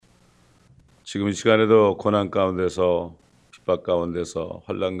지금 이 시간에도 고난 가운데서, 핍박 가운데서,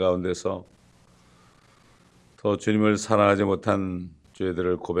 환난 가운데서 더 주님을 사랑하지 못한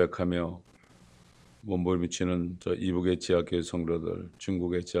죄들을 고백하며 몸부림치는 저 이북의 지하교회 성도들,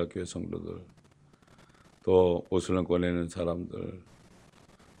 중국의 지하교회 성도들, 또 옷을 꺼내는 사람들,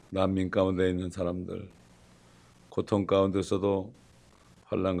 난민 가운데 있는 사람들, 고통 가운데서도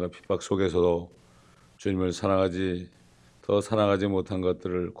환난과 핍박 속에서도 주님을 더 사랑하지 못한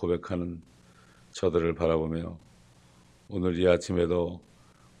것들을 고백하는 저들을 바라보며 오늘 이 아침에도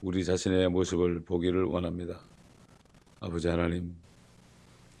우리 자신의 모습을 보기를 원합니다. 아버지 하나님,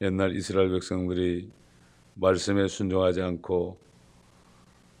 옛날 이스라엘 백성들이 말씀에 순종하지 않고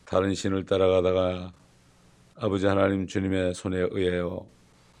다른 신을 따라가다가 아버지 하나님 주님의 손에 의하여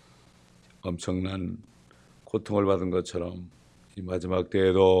엄청난 고통을 받은 것처럼 이 마지막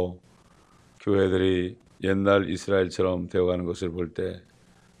때에도 교회들이 옛날 이스라엘처럼 되어가는 것을 볼 때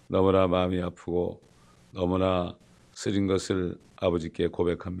너무나 마음이 아프고 너무나 쓰린 것을 아버지께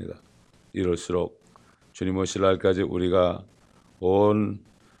고백합니다. 이럴수록 주님 오실 날까지 우리가 온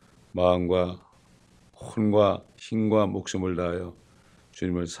마음과 혼과 힘과 목숨을 다하여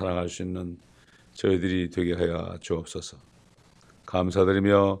주님을 사랑할 수 있는 저희들이 되게 하여 주옵소서.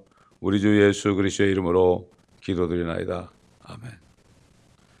 감사드리며 우리 주 예수 그리스도의 이름으로 기도드리나이다. 아멘.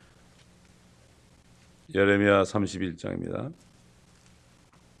 예레미야 31장입니다.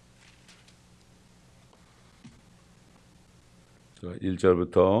 제가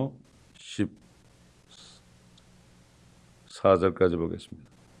 1절부터 14절까지 보겠습니다.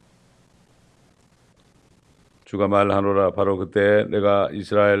 주가 말하노라. 바로 그때 내가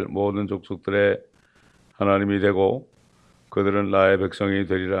이스라엘 모든 족속들의 하나님이 되고 그들은 나의 백성이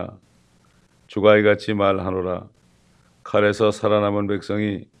되리라. 주가 이같이 말하노라. 칼에서 살아남은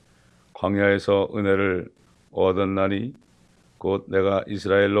백성이 광야에서 은혜를 얻었나니 곧 내가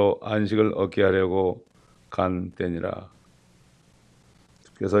이스라엘로 안식을 얻게 하려고 간 때니라.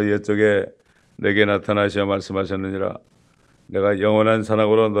 그래서 옛적에 내게 나타나시어 말씀하셨느니라. 내가 영원한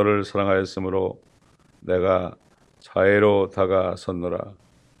사랑으로 너를 사랑하였으므로 내가 자애로 다가섰노라.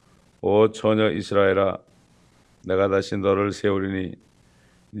 오 처녀 이스라엘아, 내가 다시 너를 세우리니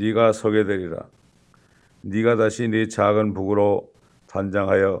네가 서게 되리라. 네가 다시 네 작은 북으로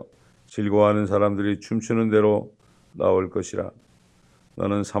단장하여 즐거워하는 사람들이 춤추는 대로 나올 것이라.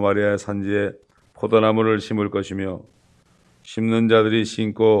 너는 사마리아 산지에 포도나무를 심을 것이며 심는 자들이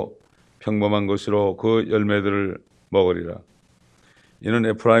심고 평범한 것으로 그 열매들을 먹으리라. 이는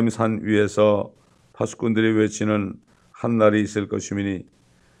에프라임 산 위에서 파수꾼들이 외치는 한 날이 있을 것이니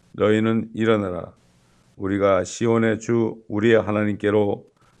너희는 일어나라. 우리가 시온의 주 우리의 하나님께로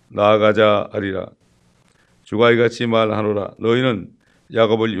나아가자 하리라. 주가 이같이 말하노라. 너희는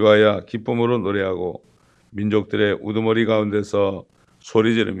야곱을 위하여 기쁨으로 노래하고 민족들의 우두머리 가운데서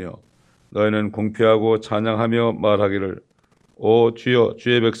소리 지르며 너희는 공표하고 찬양하며 말하기를 오 주여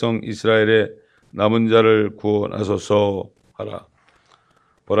주의 백성 이스라엘의 남은 자를 구원하소서 하라.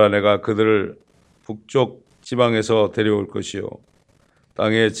 보라 내가 그들을 북쪽 지방에서 데려올 것이요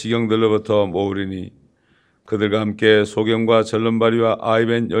땅의 지경들로부터 모으리니 그들과 함께 소경과 절름발이와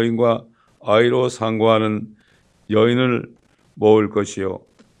아이벤 여인과 아이로 상고하는 여인을 모을 것이요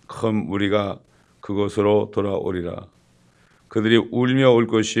큰 무리가 그곳으로 돌아오리라. 그들이 울며 올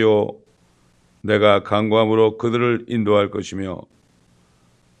것이요 내가 간구함으로 그들을 인도할 것이며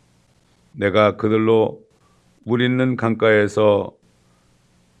내가 그들로 물 있는 강가에서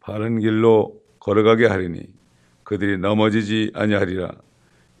바른 길로 걸어가게 하리니 그들이 넘어지지 아니하리라.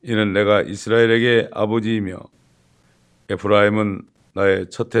 이는 내가 이스라엘에게 아버지이며 에프라임은 나의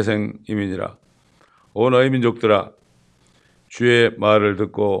첫 태생임이니라. 오 너희 민족들아, 주의 말을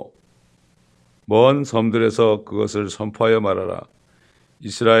듣고 먼 섬들에서 그것을 선포하여 말하라.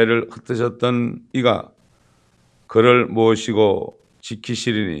 이스라엘을 흩으셨던 이가 그를 모시고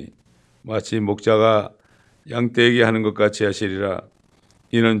지키시리니 마치 목자가 양떼에게 하는 것 같이 하시리라.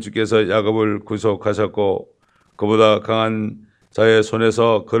 이는 주께서 야곱을 구속하셨고 그보다 강한 자의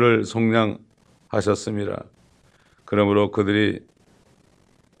손에서 그를 속량하셨습니다. 그러므로 그들이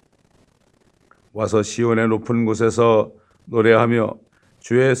와서 시온의 높은 곳에서 노래하며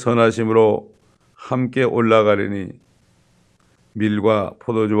주의 선하심으로 함께 올라가리니 밀과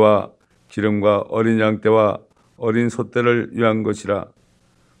포도주와 기름과 어린 양떼와 어린 소떼를 위한 것이라.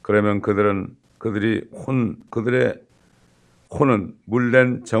 그러면 그들의 혼은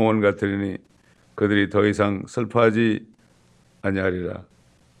물낸 정원 같으리니 그들이 더 이상 슬퍼하지 아니하리라.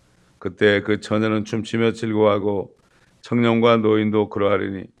 그때 그 처녀는 춤추며 즐거워하고 청년과 노인도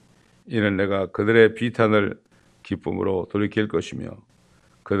그러하리니 이는 내가 그들의 비탄을 기쁨으로 돌이킬 것이며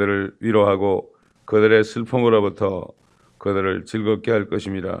그들을 위로하고 그들의 슬픔으로부터 그들을 즐겁게 할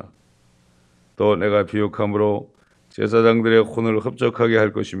것입니다. 또 내가 비옥함으로 제사장들의 혼을 흡족하게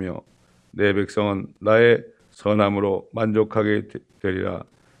할 것이며 내 백성은 나의 선함으로 만족하게 되리라.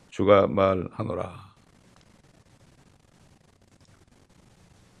 주가 말하노라.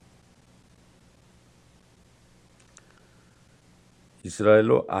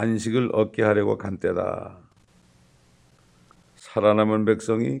 이스라엘로 안식을 얻게 하려고 간 때다. 살아남은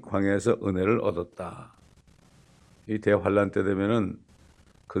백성이 광야에서 은혜를 얻었다. 이 대환란 때 되면은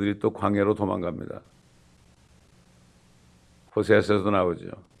그들이 또 광야로 도망갑니다. 호세아서도 나오죠.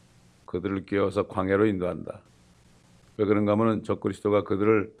 그들을 끼워서 광야로 인도한다. 왜 그런가 하면 적그리스도가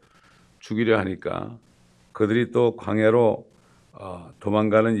그들을 죽이려 하니까 그들이 또 광야로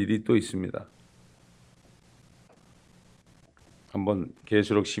도망가는 일이 또 있습니다. 한번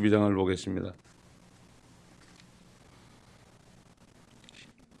계시록 12장을 보겠습니다.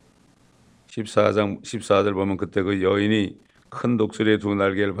 14절 보면 그때 그 여인이 큰 독수리의 두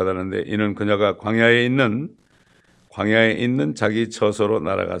날개를 받았는데 이는 그녀가 광야에 있는 자기 처소로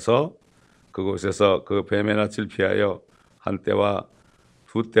날아가서 그곳에서 그 뱀의 낯을 피하여 한 때와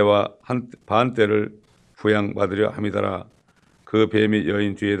두 때와 반 때를 부양받으려 함이더라. 그 뱀이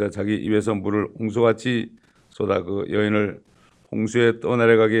여인 뒤에다 자기 입에서 물을 홍수같이 쏟아 그 여인을 홍수에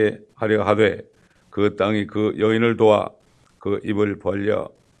떠내려가게 하려 하되 그 땅이 그 여인을 도와 그 입을 벌려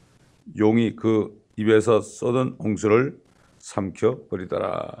용이 그 입에서 쏟은 홍수를 삼켜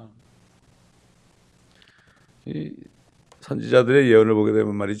버리더라. 이 선지자들의 예언을 보게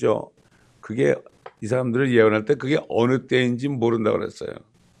되면 말이죠. 그게 이 사람들을 예언할 때 그게 어느 때인지 모른다고 그랬어요.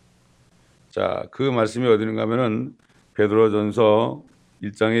 자, 그 말씀이 어디는가 하면은 베드로전서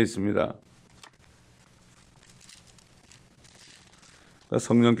 1장에 있습니다.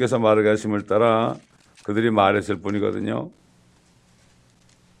 성령께서 말하게 하심을 따라 그들이 말했을 뿐이거든요.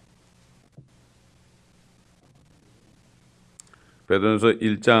 베드로전서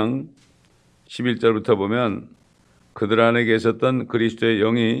 1장 11절부터 보면 그들 안에 계셨던 그리스도의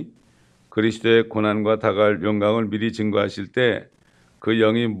영이 그리스도의 고난과 다가올 영광을 미리 증거하실 때 그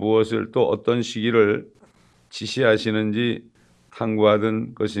영이 무엇을 또 어떤 시기를 지시하시는지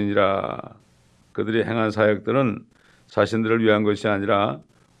탐구하던 것이니라. 그들이 행한 사역들은 자신들을 위한 것이 아니라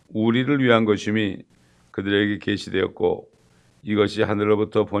우리를 위한 것임이 그들에게 계시되었고 이것이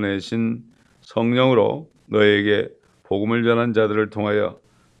하늘로부터 보내신 성령으로 너에게 복음을 전한 자들을 통하여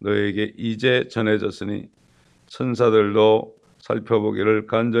너에게 이제 전해졌으니 천사들도 살펴보기를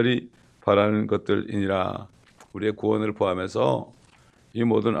간절히 바라는 것들이니라. 우리의 구원을 포함해서 이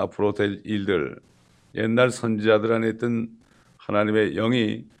모든 앞으로 될 일들, 옛날 선지자들 안에 있던 하나님의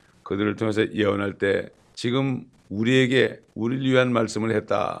영이 그들을 통해서 예언할 때 지금 우리를 위한 말씀을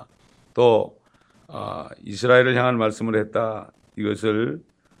했다. 또 이스라엘을 향한 말씀을 했다. 이것을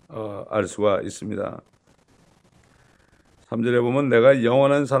알 수가 있습니다. 3절에 보면 내가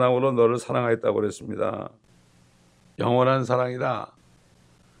영원한 사랑으로 너를 사랑하였다고 그랬습니다. 영원한 사랑이다.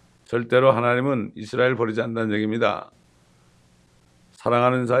 절대로 하나님은 이스라엘 버리지 않는다는 얘기입니다.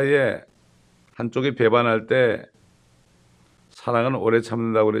 사랑하는 사이에 한쪽이 배반할 때 사랑은 오래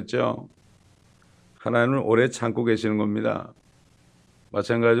참는다고 그랬죠. 하나님은 오래 참고 계시는 겁니다.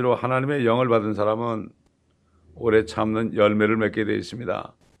 마찬가지로 하나님의 영을 받은 사람은 오래 참는 열매를 맺게 되어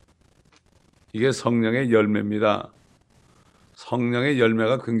있습니다. 이게 성령의 열매입니다. 성령의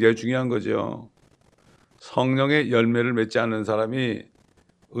열매가 굉장히 중요한 거죠. 성령의 열매를 맺지 않는 사람이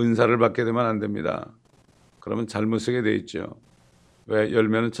은사를 받게 되면 안 됩니다. 그러면 잘못 쓰게 되어 있죠. 왜?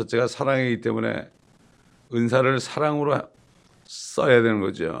 열매는 첫째가 사랑이기 때문에 은사를 사랑으로 써야 되는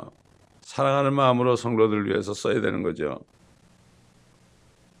거죠. 사랑하는 마음으로 성도들을 위해서 써야 되는 거죠.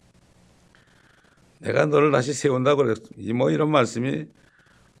 내가 너를 다시 세운다고 그랬어. 이런 말씀이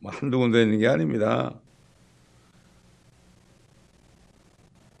한두 군데 있는 게 아닙니다.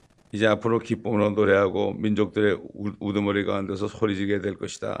 이제 앞으로 기쁨으로 노래하고 민족들의 우두머리 가운데서 소리지게 될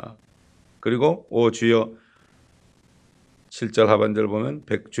것이다. 그리고 오 주여 7절 하반절 보면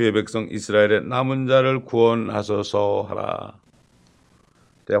주의 백성 이스라엘의 남은 자를 구원하소서 하라.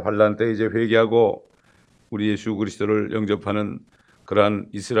 대환란 때 이제 회개하고 우리 예수 그리스도를 영접하는 그러한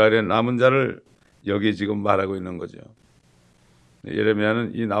이스라엘의 남은 자를 여기 지금 말하고 있는 거죠.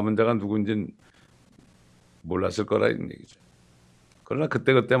 예레미야는 이 남은 자가 누군지는 몰랐을 거라는 얘기죠. 그러나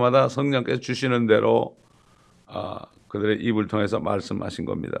그때마다 성령께서 주시는 대로 그들의 입을 통해서 말씀하신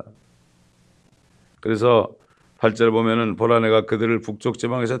겁니다. 그래서 8절 보면은 보라 내가 그들을 북쪽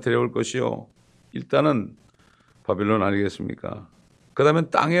지방에서 데려올 것이요. 일단은 바빌론 아니겠습니까? 그 다음에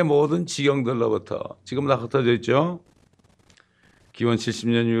땅의 모든 지경들로부터 지금 다 흩어져 있죠. 기원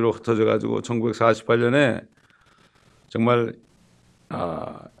 70년 이후로 흩어져 가지고 1948년에 정말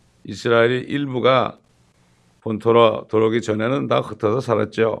이스라엘의 일부가 본토로 들어오기 전에는 다 흩어져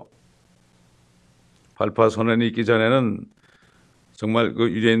살았죠. 발파 선언이 있기 전에는 정말 그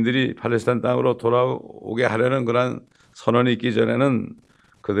유대인들이 팔레스타인 땅으로 돌아오게 하려는 그런 선언이 있기 전에는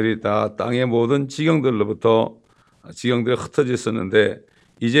그들이 다 땅의 모든 지경들로부터 지경들이 흩어져 있었는데,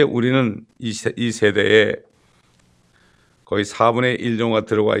 이제 우리는 이 세대에 거의 4분의 1 정도가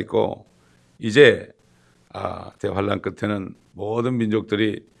들어와 있고, 이제 대환란 끝에는 모든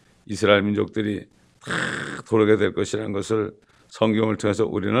민족들이, 이스라엘 민족들이 다 돌아오게 될 것이라는 것을 성경을 통해서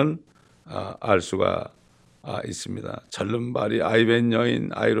우리는 알 수가 있습니다. 절름발이 아이벤 여인,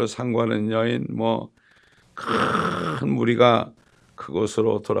 아이로 상고하는 여인, 큰 무리가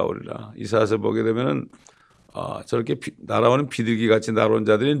그곳으로 돌아오리라. 이사야서 보게 되면은 저렇게 날아오는 비둘기 같이 날아온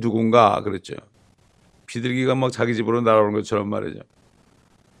자들이 누군가 그랬죠. 비둘기가 막 자기 집으로 날아오는 것처럼 말이죠.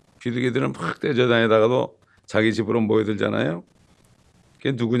 비둘기들은 막 떼져다니다가도 자기 집으로 모여들잖아요.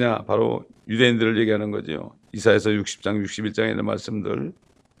 그게 누구냐? 바로 유대인들을 얘기하는 거죠. 이사야서 60장, 61장에 있는 말씀들.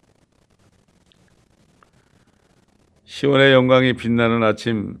 시온의 영광이 빛나는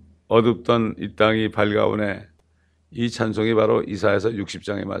아침, 어둡던 이 땅이 밝아오네. 이 찬송이 바로 이사야서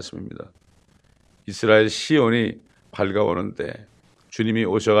 60장의 말씀입니다. 이스라엘 시온이 밝아오는 때, 주님이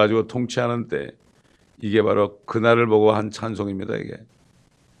오셔가지고 통치하는 때, 이게 바로 그날을 보고 한 찬송입니다. 이게.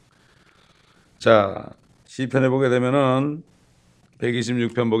 자, 시편에 보게 되면은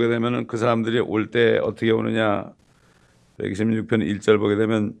 126편 보게 되면은 그 사람들이 올 때 어떻게 오느냐? 126편 1절 보게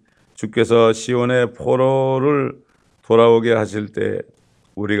되면 주께서 시온의 포로를 돌아오게 하실 때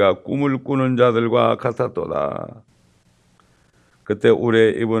우리가 꿈을 꾸는 자들과 같았도다. 그때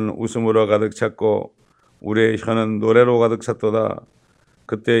우리의 입은 웃음으로 가득 찼고 우리의 혀는 노래로 가득 찼도다.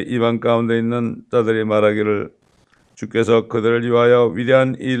 그때 이방 가운데 있는 자들이 말하기를 주께서 그들을 위하여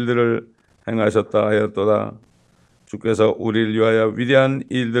위대한 일들을 행하셨다 하였도다. 주께서 우리를 위하여 위대한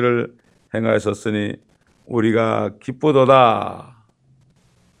일들을 행하셨으니 우리가 기쁘도다.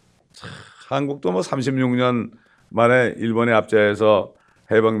 한국도 36년 만에 일본의 압제에서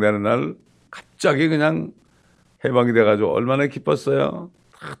해방되는 날 갑자기 그냥 해방이 돼가지고 얼마나 기뻤어요.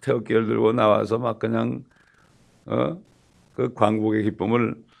 다 태극기를 들고 나와서 막 그냥 그 광복의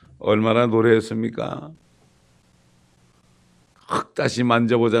기쁨을 얼마나 노래했습니까? 흙 다시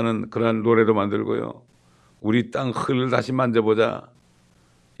만져보자는 그런 노래도 만들고요. 우리 땅 흙을 다시 만져보자.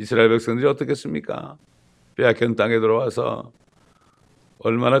 이스라엘 백성들이 어떻겠습니까? 빼앗긴 땅에 들어와서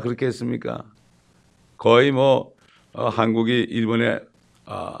얼마나 그렇게 했습니까? 거의 한국이 일본의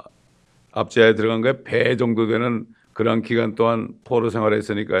압제에 들어간 거에 배 정도 되는 그런 기간 동안 포로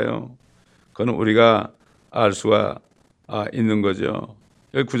생활했으니까요. 그건 우리가 알 수가 있는 거죠.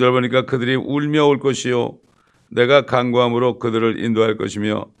 여기 9절 보니까 그들이 울며 올 것이요 내가 간구함으로 그들을 인도할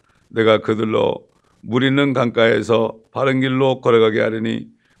것이며 내가 그들로 물 있는 강가에서 바른 길로 걸어가게 하리니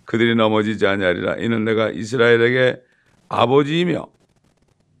그들이 넘어지지 아니하리라. 이는 내가 이스라엘에게 아버지이며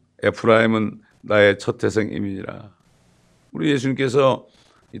에프라임은 나의 첫 태생임이니라. 우리 예수님께서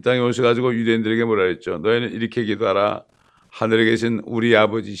이 땅에 오셔가지고 유대인들에게 뭐라 했죠? 너희는 이렇게 기도하라. 하늘에 계신 우리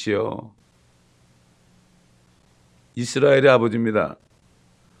아버지시여. 이스라엘의 아버지입니다.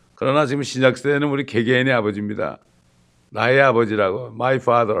 그러나 지금 신약시대에는 우리 개개인의 아버지입니다. 나의 아버지라고, my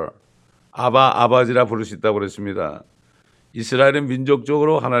father, 아버지라 부를 수 있다고 그랬습니다. 이스라엘은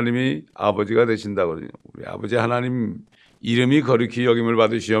민족적으로 하나님이 아버지가 되신다고 그러죠. 우리 아버지 하나님 이름이 거룩히 여김을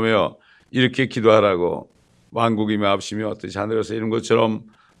받으시오며 이렇게 기도하라고. 왕국이 마옵시며 어떻게 하늘에서 이룬 것처럼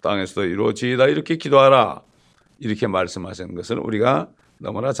땅에서도 이루어지이다. 이렇게 기도하라. 이렇게 말씀하시는 것을 우리가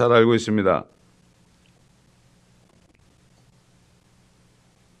너무나 잘 알고 있습니다.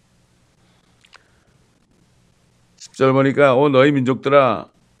 절 보니까 너희 민족들아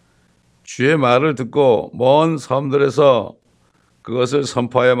주의 말을 듣고 먼 섬들에서 그것을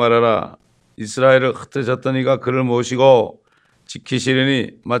선포하여 말하라. 이스라엘을 흩어졌던 이가 그를 모시고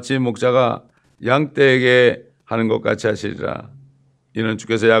지키시리니 마치 목자가 양떼에게 하는 것 같이 하시리라. 이는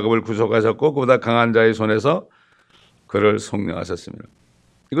주께서 야곱을 구속하셨고 그보다 강한 자의 손에서 그를 속량하셨습니다.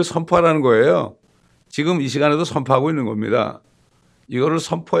 이거 선포하라는 거예요. 지금 이 시간에도 선포하고 있는 겁니다. 이거를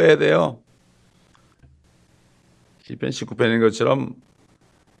선포해야 돼요. 시편 19편인 것처럼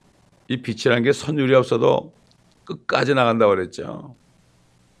이 빛이라는 게 선율이 없어도 끝까지 나간다고 그랬죠.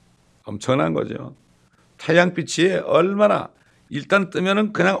 엄청난 거죠. 태양빛이 얼마나 일단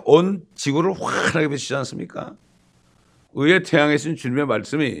뜨면은 그냥 온 지구를 환하게 비추지 않습니까? 의의 태양에 신 주님의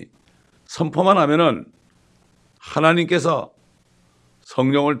말씀이 선포만 하면은 하나님께서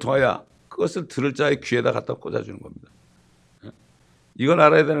성령을 통하여 그것을 들을 자의 귀에다 갖다 꽂아주는 겁니다. 이걸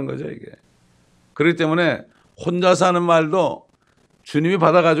알아야 되는 거죠, 이게. 그렇기 때문에 혼자서 하는 말도 주님이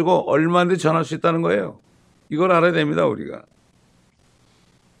받아가지고 얼마든지 전할 수 있다는 거예요. 이걸 알아야 됩니다, 우리가.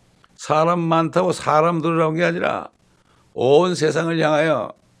 사람 많다고 사람 들으라는 게 아니라 온 세상을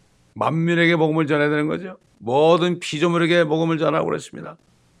향하여 만민에게 복음을 전해야 되는 거죠. 모든 피조물에게 복음을 전하고 그랬습니다.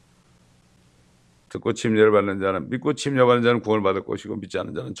 듣고 침례를 받는 자는, 믿고 침례받는 자는 구원을 받을 것이고 믿지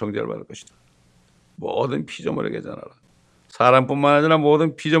않는 자는 정죄를 받을 것이다. 모든 피조물에게 전하라. 사람뿐만 아니라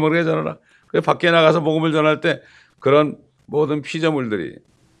모든 피조물에게 전하라. 그래서 밖에 나가서 복음을 전할 때 그런 모든 피조물들이,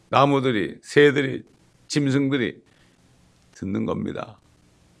 나무들이, 새들이, 짐승들이 듣는 겁니다.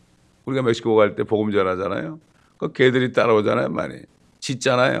 우리가 멕시코 갈 때 복음 전하잖아요. 그 개들이 따라오잖아요. 많이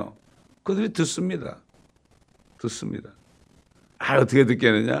짖잖아요. 그들이 듣습니다. 듣습니다. 어떻게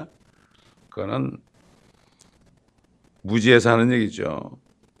듣겠느냐? 그거는 무지에서 하는 얘기죠.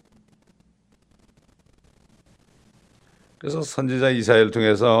 그래서 선지자 이사야를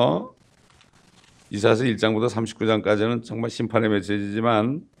통해서 이사야서 1장부터 39장까지는 정말 심판의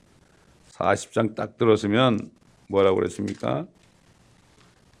메시지지만 40장 딱 들었으면 뭐라고 그랬습니까?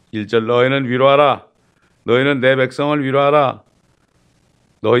 1절 너희는 위로하라. 너희는 내 백성을 위로하라.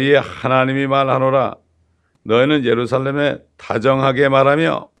 너희의 하나님이 말하노라. 너희는 예루살렘에 다정하게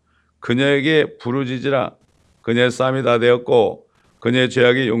말하며 그녀에게 부르짖으라. 그녀의 싸움이 다 되었고 그녀의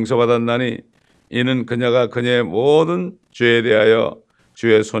죄악이 용서받았나니 이는 그녀가 그녀의 모든 죄에 대하여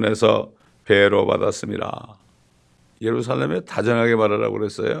주의 손에서 배로 받았습니다. 예루살렘에 다정하게 말하라고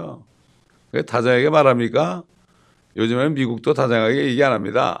그랬어요. 왜 다정하게 말합니까? 요즘에는 미국도 다정하게 얘기 안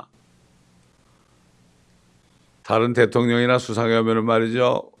합니다. 다른 대통령이나 수상에 오면은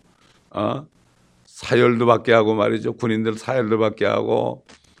말이죠. 사열도 받게 하고 말이죠. 군인들 사열도 받게 하고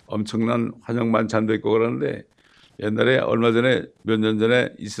엄청난 환영 만찬도 있고 그러는데 옛날에 얼마 전에 몇 년 전에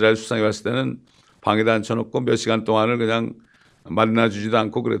이스라엘 수상이 왔을 때는 방에다 앉혀놓고 몇 시간 동안을 그냥 만나주지도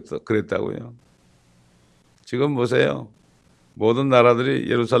않고 그랬다고요. 지금 보세요. 모든 나라들이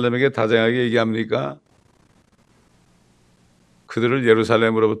예루살렘에게 다정하게 얘기합니까? 그들을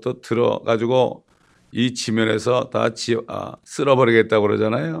예루살렘으로부터 들어가지고 이 지면에서 다 쓸어버리겠다고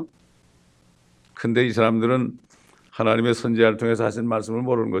그러잖아요. 근데 이 사람들은 하나님의 선지자를 통해서 하신 말씀을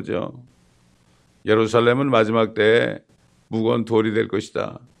모르는 거죠. 예루살렘은 마지막 때에 무거운 돌이 될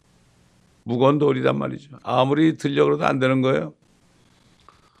것이다. 무거운 돌이란 말이죠. 아무리 들려고 해도 안 되는 거예요.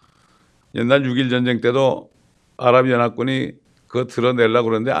 옛날 6.1 전쟁 때도 아랍연합군이 그거 드러내려고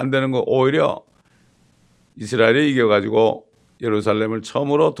그러는데 안 되는 거. 오히려 이스라엘이 이겨가지고 예루살렘을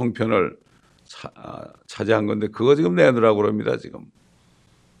처음으로 동편을 차지한 건데 그거 지금 내놓으라고 그럽니다. 지금.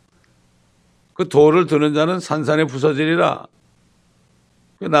 그 돌을 드는 자는 산산에 부서지리라.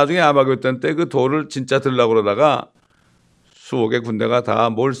 나중에 아마겟돈 때 그 돌을 진짜 들려고 그러다가 수억 개 군대가 다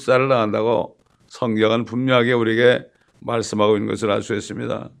몰살을 당한다고 성경은 분명하게 우리에게 말씀하고 있는 것을 알 수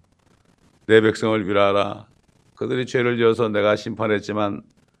있습니다. 내 백성을 위로하라. 그들이 죄를 지어서 내가 심판했지만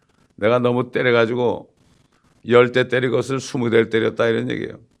내가 너무 때려가지고 10대 때린 것을 20대를 때렸다 이런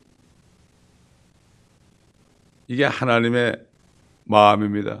얘기예요. 이게 하나님의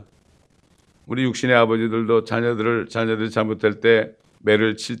마음입니다. 우리 육신의 아버지들도 자녀들이 잘못될 때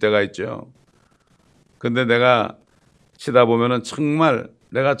매를 칠 때가 있죠. 근데 내가 치다 보면은 정말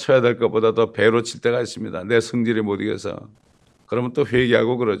내가 쳐야 될 것보다 더 배로 칠 때가 있습니다. 내 성질이 못 이겨서. 그러면 또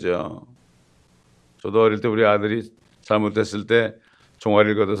회개하고 그러죠. 저도 어릴 때 우리 아들이 잘못했을 때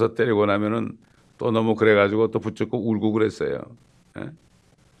종아리를 걷어서 때리고 나면은 또 너무 그래가지고 또 붙잡고 울고 그랬어요.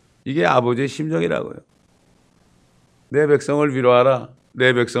 이게 아버지의 심정이라고요. 내 백성을 위로하라.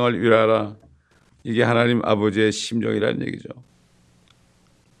 내 백성을 위로하라. 이게 하나님 아버지의 심정이라는 얘기죠.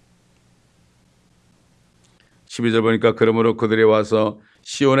 12절 보니까 그러므로 그들이 와서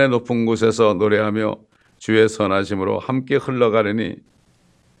시온의 높은 곳에서 노래하며 주의 선하심으로 함께 흘러가려니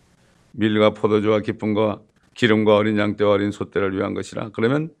밀과 포도주와 기쁨과 기름과 어린 양떼와 어린 소떼를 위한 것이라.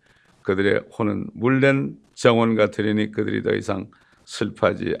 그러면 그들의 혼은 물된 정원 같으리니 그들이 더 이상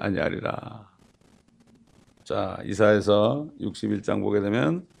슬퍼하지 아니하리라. 자, 이사야서 61장 보게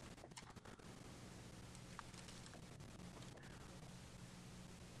되면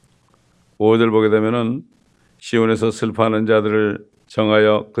 5절 보게 되면은 시온에서 슬퍼하는 자들을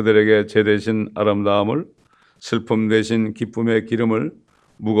정하여 그들에게 제 대신 아름다움을, 슬픔 대신 기쁨의 기름을,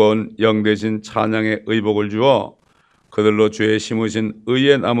 무거운 영 대신 찬양의 의복을 주어 그들로 주의 심으신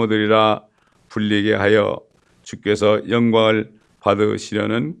의의 나무들이라 불리게 하여 주께서 영광을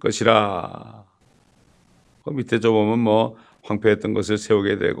받으시려는 것이라. 그 밑에 저 보면 뭐 황폐했던 것을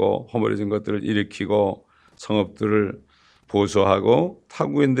세우게 되고 허물어진 것들을 일으키고 성읍들을 보수하고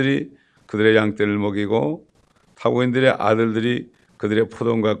타국인들이 그들의 양떼를 먹이고 타국인들의 아들들이 그들의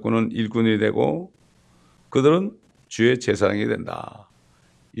포도원 가꾸는 일꾼이 되고 그들은 주의 제사장이 된다.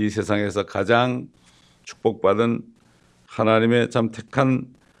 이 세상에서 가장 축복받은 하나님의 참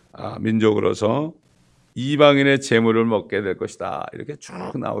택한 민족으로서 이방인의 재물을 먹게 될 것이다. 이렇게 쭉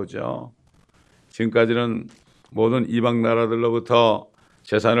나오죠. 지금까지는 모든 이방 나라들로부터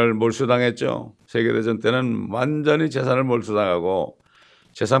재산을 몰수당했죠. 세계대전 때는 완전히 재산을 몰수당하고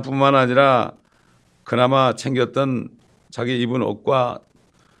재산뿐만 아니라 그나마 챙겼던 자기 입은 옷과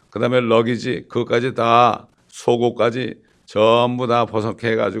그 다음에 러기지 그것까지 다 속옷까지 전부 다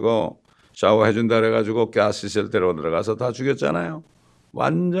벗어해가지고 샤워해준다 그래가지고 가스실대로 들어가서 다 죽였잖아요.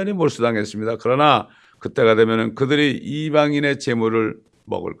 완전히 몰수당했습니다. 그러나 그때가 되면 그들이 이방인의 재물을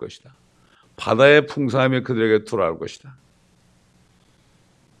먹을 것이다. 바다의 풍성함이 그들에게 돌아올 것이다.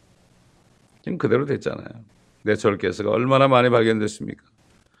 지금 그대로 됐잖아요. 내추럴 가스가 얼마나 많이 발견됐습니까?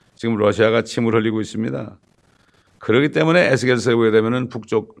 지금 러시아가 침을 흘리고 있습니다. 그렇기 때문에 에스겔서에 보게 되면은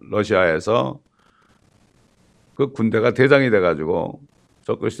북쪽 러시아에서 그 군대가 대장이 돼가지고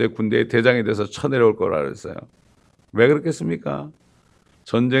적그리스도의 군대의 대장이 돼서 쳐내려올 거라 그랬어요. 왜 그렇겠습니까?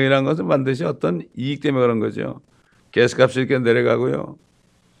 전쟁이란 것은 반드시 어떤 이익 때문에 그런 거죠. 가스값이 이렇게 내려가고요.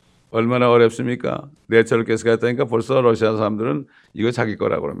 얼마나 어렵습니까? 내철 가스가 있다니까 벌써 러시아 사람들은 이거 자기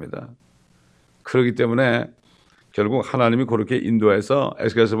거라고 합니다. 그렇기 때문에 결국 하나님이 그렇게 인도해서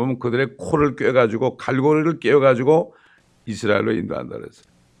에스겔서 보면 그들의 코를 꿰가지고 갈고리를 꿰어가지고 이스라엘로 인도한다 그랬어요.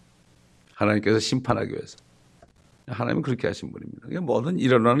 하나님께서 심판하기 위해서. 하나님은 그렇게 하신 분입니다. 그러니까 모든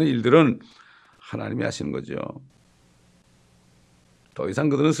일어나는 일들은 하나님이 하시는 거죠. 더 이상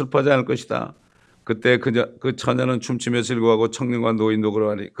그들은 슬퍼하지 않을 것이다. 그때 그 처녀는 춤추며 즐거워하고 청년과 노인도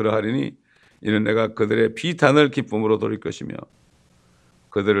그러하리니 이는 내가 그들의 비탄을 기쁨으로 돌릴 것이며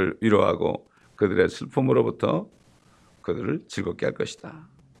그들을 위로하고 그들의 슬픔으로부터 그들을 즐겁게 할 것이다.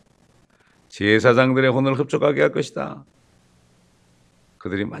 제사장들의 혼을 흡족하게 할 것이다.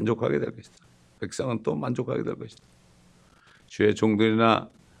 그들이 만족하게 될 것이다. 백성은 또 만족하게 될 것이다. 주의 종들이나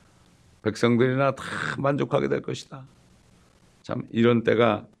백성들이나 다 만족하게 될 것이다. 참 이런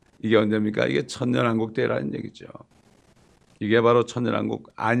때가 이게 언제입니까? 이게 천년왕국 때라는 얘기죠. 이게 바로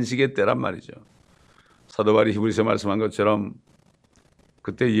천년왕국 안식의 때란 말이죠. 사도 바울이 히브리서 말씀한 것처럼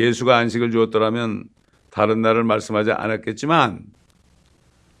그때 예수가 안식을 주었더라면 다른 날을 말씀하지 않았겠지만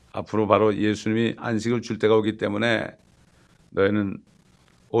앞으로 바로 예수님이 안식을 줄 때가 오기 때문에 너희는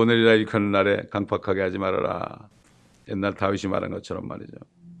오늘이라 일컫는 날에 강팍하게 하지 말아라. 옛날 다윗이 말한 것처럼 말이죠.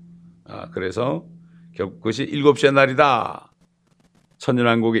 그래서 결국 그것이 일곱째 날이다.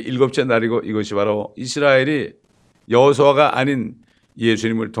 천년왕국의 일곱째 날이고 이것이 바로 이스라엘이 여호수아가 아닌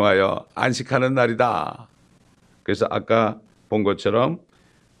예수님을 통하여 안식하는 날이다. 그래서 아까 본 것처럼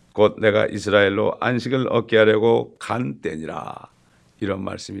곧 내가 이스라엘로 안식을 얻게 하려고 간 때니라. 이런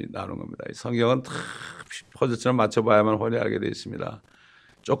말씀이 나오는 겁니다. 성경은 다 퍼즐처럼 맞춰봐야만 훤히 알게 되어 있습니다.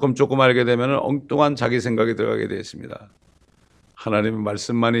 조금 알게 되면 엉뚱한 자기 생각이 들어가게 되어 있습니다. 하나님의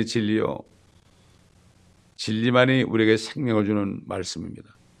말씀만이 진리요. 진리만이 우리에게 생명을 주는 말씀입니다.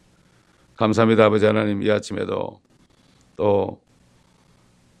 감사합니다. 아버지 하나님, 이 아침에도 또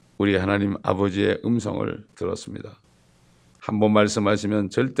우리 하나님 아버지의 음성을 들었습니다. 한 번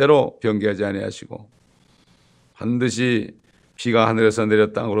말씀하시면 절대로 변개하지 아니하시고 반드시 비가 하늘에서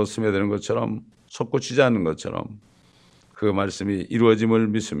내려 땅으로 스며드는 것처럼 솟구치지 않는 것처럼 그 말씀이 이루어짐을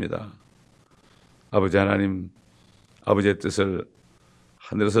믿습니다. 아버지 하나님, 아버지의 뜻을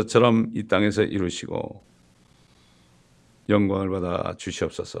하늘에서처럼 이 땅에서 이루시고 영광을 받아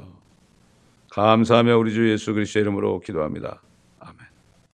주시옵소서. 감사하며 우리 주 예수 그리스도의 이름으로 기도합니다.